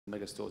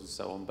mega stores and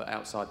so on, but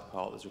outside the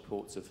park there's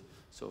reports of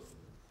sort of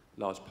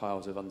large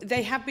piles of...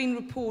 They have been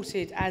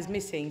reported as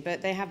missing,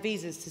 but they have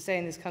visas to stay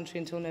in this country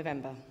until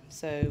November.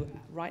 So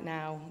right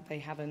now they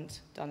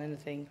haven't done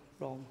anything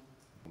wrong.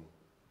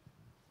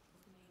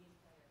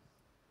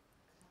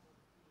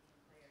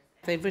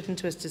 They've written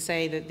to us to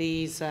say that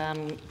these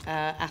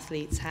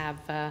athletes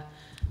have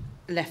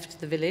left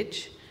the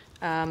village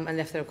and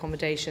left their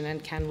accommodation,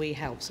 and can we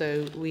help?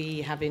 So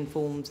we have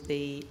informed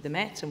the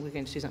Met, and we're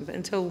going to do something. But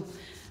until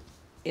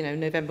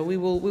November, we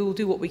will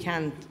do what we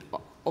can,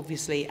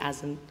 obviously,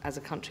 as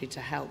a country to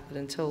help. But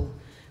until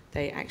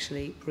they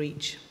actually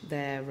breach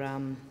their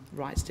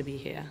rights to be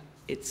here,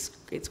 it's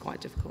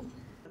quite difficult.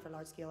 For a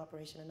large-scale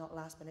operation and not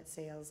last-minute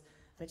sales,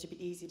 and it should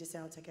be easy to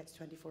sell tickets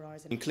 24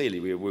 hours. And clearly,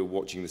 we're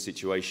watching the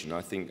situation.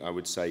 I think I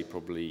would say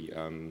probably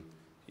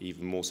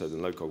even more so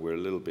than local, we're a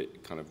little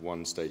bit kind of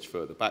one stage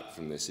further back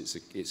from this.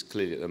 It's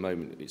clearly at the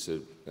moment it's a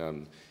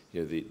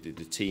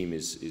the team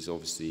is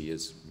obviously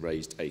has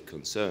raised a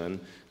concern,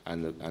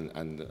 and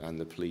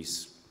the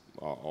police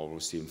are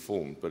obviously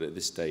informed. But at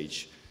this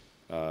stage,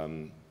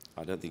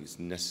 I don't think it's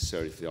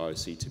necessary for the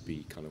IOC to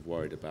be kind of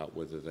worried about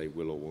whether they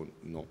will or will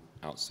not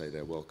outsay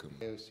their welcome.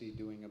 IOC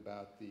doing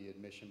about the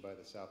admission by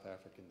the South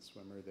African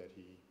swimmer that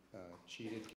he cheated?